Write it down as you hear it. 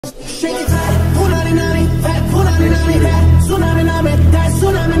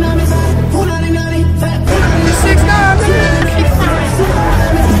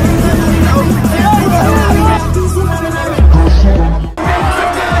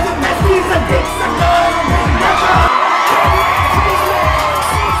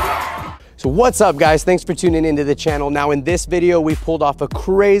So what's up guys, thanks for tuning into the channel. Now in this video, we pulled off a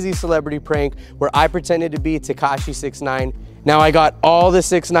crazy celebrity prank where I pretended to be Tekashi 6IX9INE. Now I got all the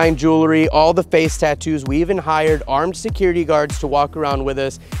 6IX9INE jewelry, all the face tattoos. We even hired armed security guards to walk around with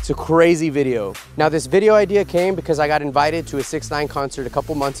us. It's a crazy video. Now this video idea came because I got invited to a 6IX9INE concert a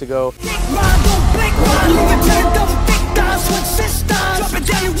couple months ago.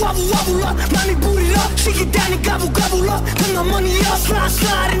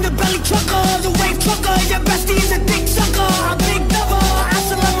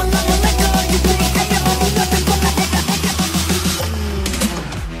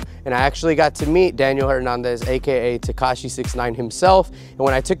 And I actually got to meet Daniel Hernandez, aka Tekashi 6IX9INE himself. And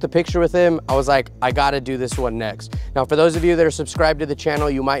when I took the picture with him, I was like, I gotta do this one next. Now, for those of you that are subscribed to the channel,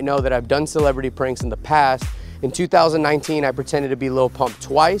 you might know that I've done celebrity pranks in the past. In 2019, I pretended to be Lil Pump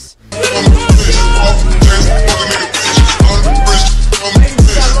twice.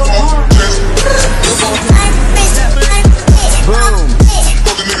 Boom.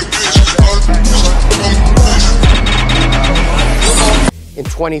 In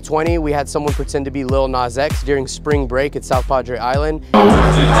 2020, we had someone pretend to be Lil Nas X during spring break at South Padre Island.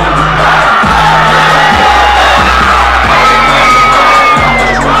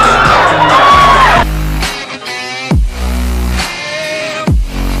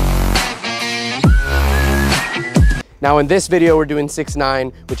 Now in this video, we're doing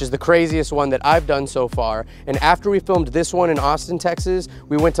 6IX9INE, which is the craziest one that I've done so far. And after we filmed this one in Austin, Texas,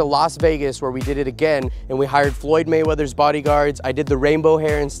 we went to Las Vegas where we did it again, and we hired Floyd Mayweather's bodyguards. I did the rainbow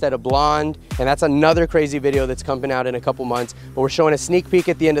hair instead of blonde, and that's another crazy video that's coming out in a couple months. But we're showing a sneak peek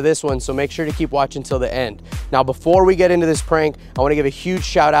at the end of this one, so make sure to keep watching till the end. Now before we get into this prank, I wanna give a huge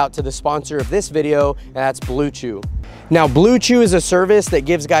shout out to the sponsor of this video, and that's Blue Chew. Now, Blue Chew is a service that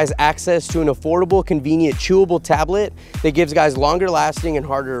gives guys access to an affordable, convenient, chewable tablet that gives guys longer lasting and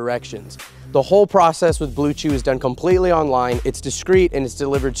harder erections. The whole process with Blue Chew is done completely online. It's discreet and it's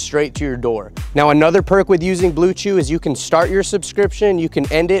delivered straight to your door. Now, another perk with using Blue Chew is you can start your subscription, you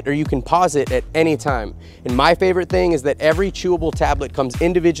can end it, or you can pause it at any time. And my favorite thing is that every chewable tablet comes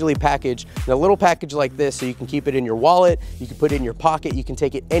individually packaged in a little package like this, so you can keep it in your wallet, you can put it in your pocket, you can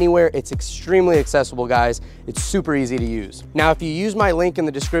take it anywhere. It's extremely accessible, guys. It's super easy to use. Now, if you use my link in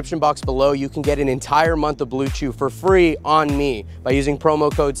the description box below, you can get an entire month of Blue Chew for free on me by using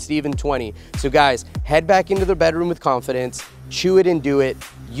promo code Steven20. So guys, head back into the bedroom with confidence, chew it and do it.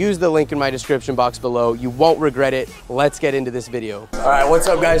 Use the link in my description box below. You won't regret it. Let's get into this video. All right, what's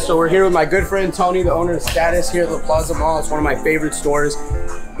up guys? So we're here with my good friend Tony, the owner of Status here at the Plaza Mall. It's one of my favorite stores.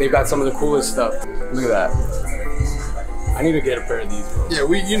 They've got some of the coolest stuff. Look at that. I need to get a pair of these, bro. Yeah,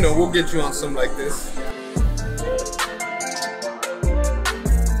 we'll get you on something like this.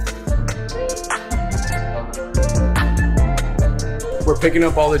 We're picking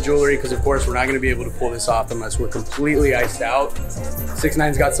up all the jewelry because, of course, we're not going to be able to pull this off unless we're completely iced out.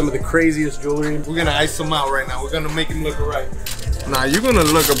 6IX9INE's got some of the craziest jewelry. We're going to ice them out right now. We're going to make him look right. Nah, you're going to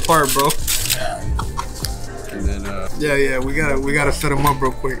look apart, bro. Yeah. And then, yeah, we gotta set them up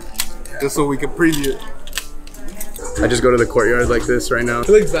real quick. Just so we can preview it. I just go to the courtyard like this right now. It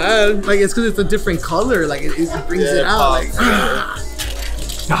looks bad. Like, it's because it's a different color. Like, it brings it out. Like,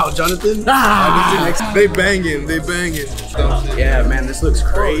 now, Jonathan? They banging. Yeah, man, this looks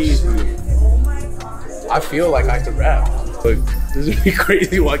crazy. I feel like I could rap. Look, this would be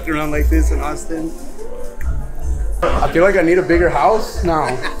crazy walking around like this in Austin. I feel like I need a bigger house now.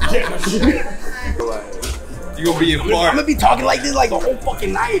 You gonna be in bar. I'm gonna be talking like this like the whole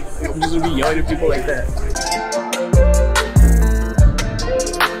fucking night. I'm just gonna be yelling at people like that.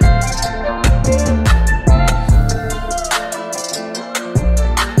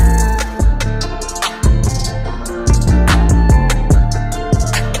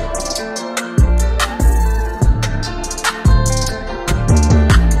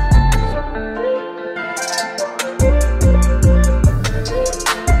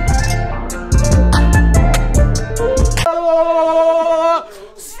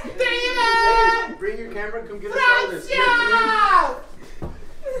 Bring your camera, come get us all this.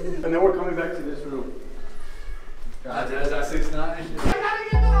 And then we're coming back to this room. God, that's that 6IX9INE. I gotta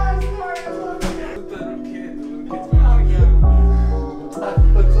get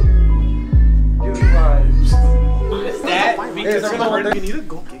What's that? Because you need to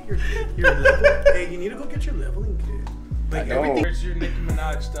go get your level. Hey, you need to go get your leveling kit. Like everything. Where's your Nicki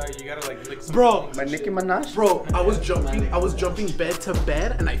Minaj style? You gotta like lick some. Bro, My Nicki Minaj? bro, I was jumping bed to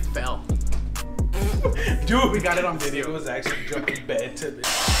bed and I fell. Dude, we got it on video. It was actually jumping bed to bed.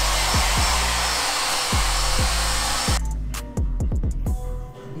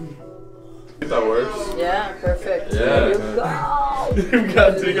 That works. Yeah, perfect. Yeah. You go. We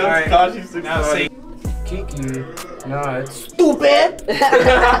got Tekashi 6IX9INE. Now say Kiki. Nah, it's Stupid!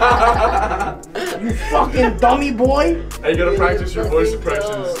 You fucking dummy boy! Now you gotta practice your voice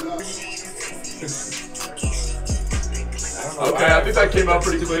impressions. Okay, I think that came out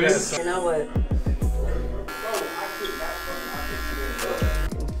pretty clean. You know what?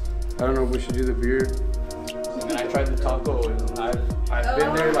 I don't know if we should do the beer. And I tried the taco and I've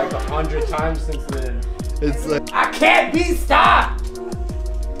been there like 100 times since then. It's like I can't be stopped!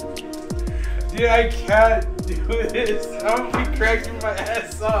 dude, I can't do this. I'm gonna be cracking my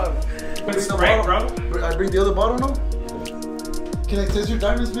ass up. It's right, bro. I bring the other bottle now? Can I taste your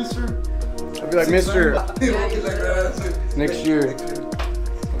diamonds, mister? I'd be like, mister, next year.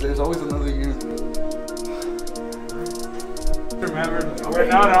 There's always another year. Remember, we're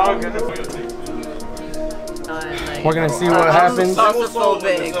not all gonna We're gonna see what happens.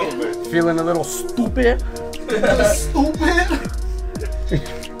 Claustrophobic. Feeling a little stupid. Stupid!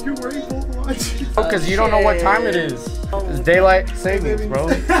 You're wearing both watches. Oh, cause you don't know what time it is. It's daylight savings, bro.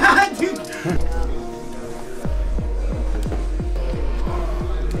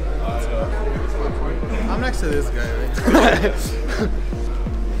 I'm next to this guy, right?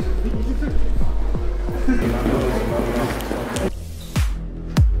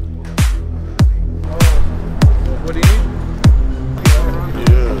 What do you need?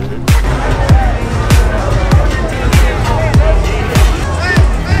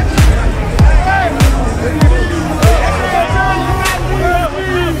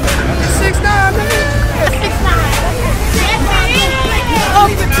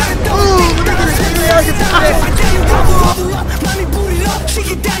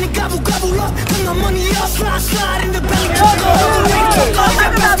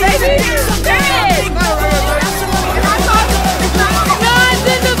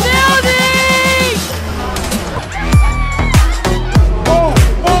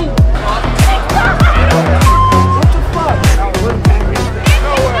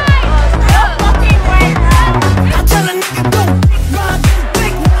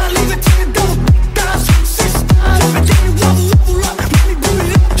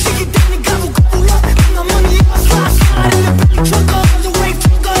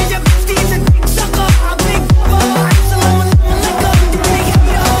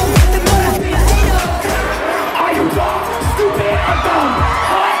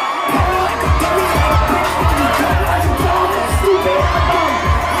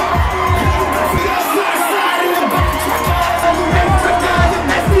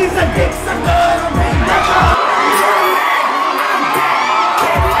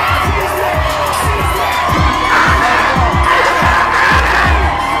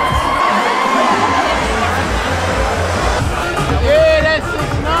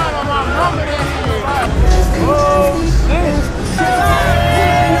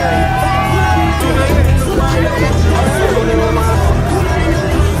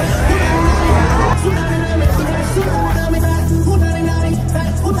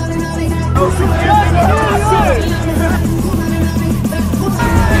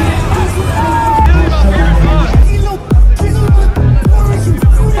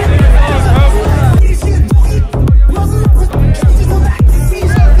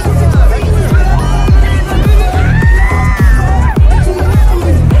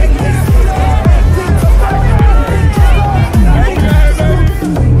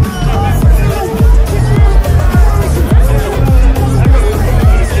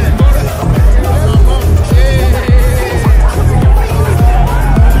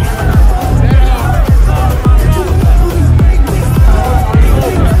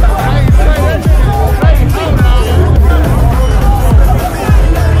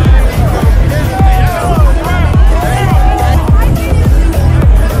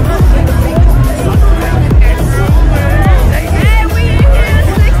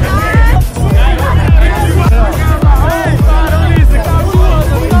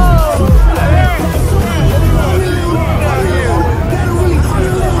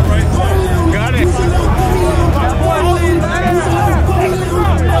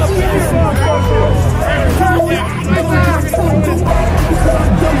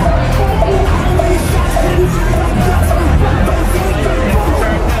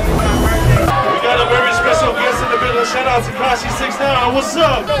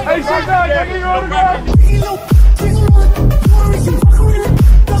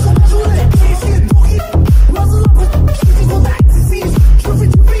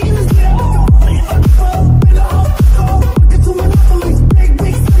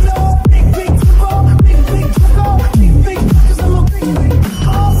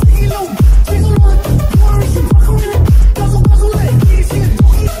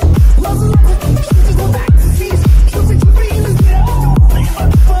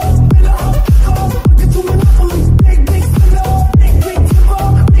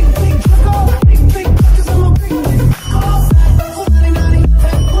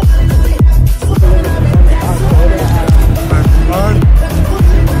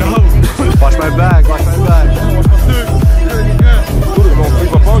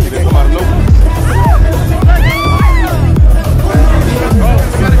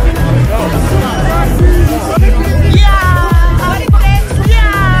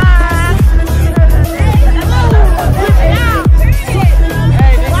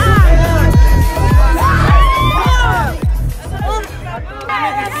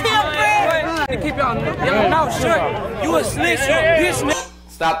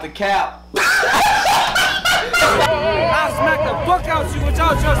 Stop the cap. I'll smack the fuck out you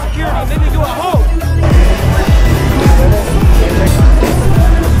without your security, nigga. You a hoe.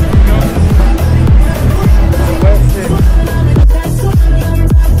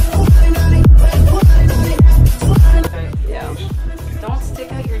 Yeah. Don't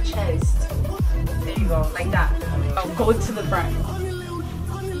stick out your chest. There you go, like that. Oh, go to the front.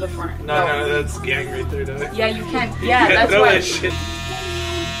 The front. No, that's gang right there, though. Yeah, you can't. Yeah, that's why. That shit.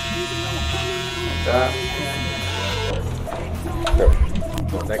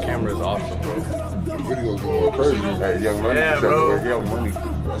 That camera is awesome, bro. Videos going crazy. Hey, Young Money. Yeah, bro. Young Money.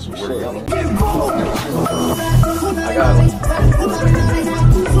 That's what's up. I got it.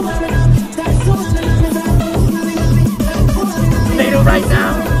 Tomato right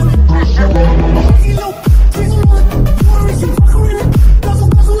now.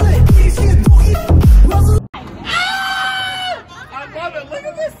 I love it. Look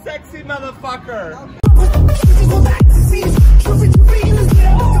at this sexy motherfucker.